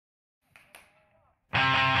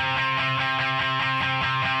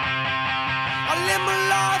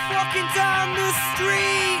walking down the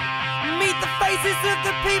street, meet the faces of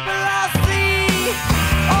the people I see.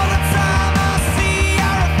 All the time I see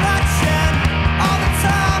your reflection, all the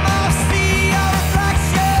time I see your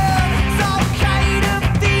reflection. It's okay to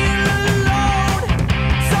feel alone,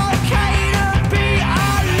 it's okay to be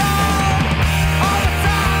alone. All the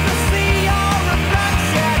time I see your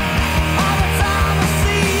reflection, all the time I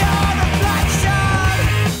see your reflection.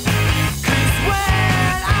 'Cause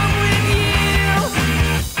when I'm with you,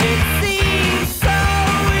 it seems so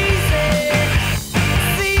easy,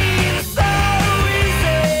 seems so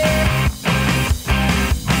easy.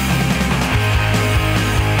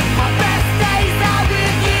 My best days are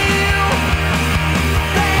with you,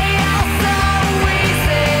 they are so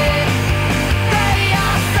easy, they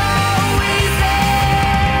are so easy.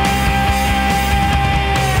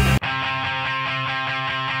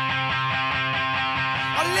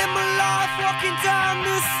 I live my life walking down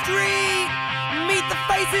the street, meet the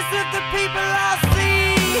faces of the people I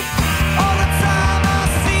see.